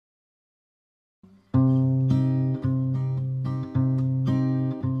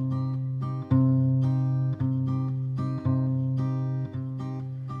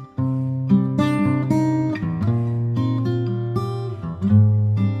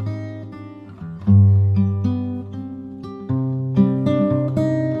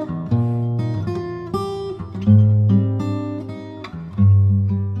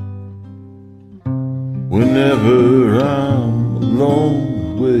Whenever I'm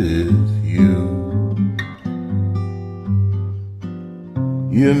alone with you,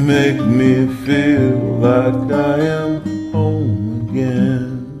 you make me feel like I am home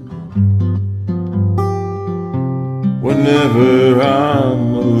again. Whenever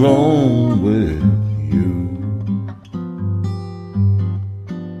I'm alone with you,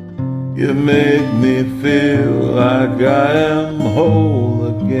 you make me feel like I am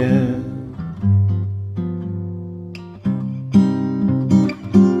whole again.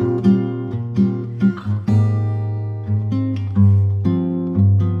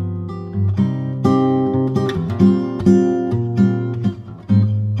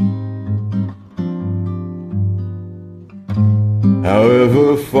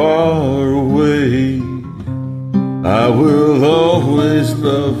 However far away, I will always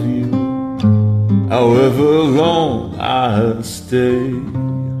love you. However long I stay,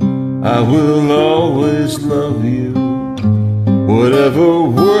 I will always love you. Whatever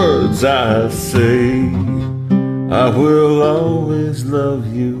words I say, I will always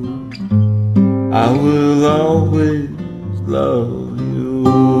love you. I will always love you.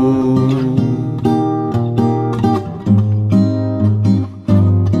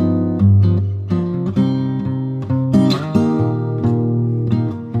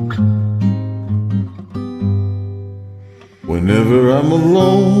 Whenever I'm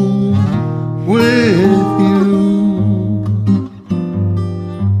alone with you,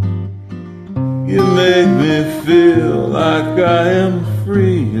 you make me feel like I am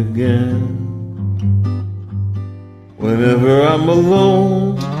free again. Whenever I'm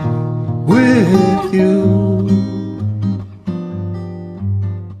alone with you,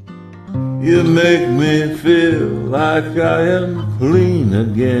 you make me feel like I am clean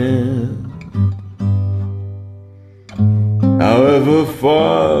again. However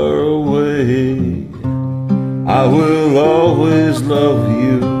far away, I will always love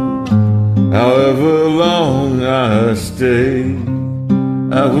you. However long I stay,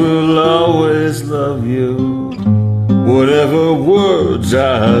 I will always love you. Whatever words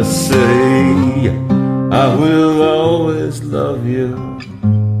I say, I will always love you.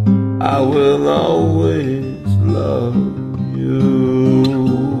 I will always love you.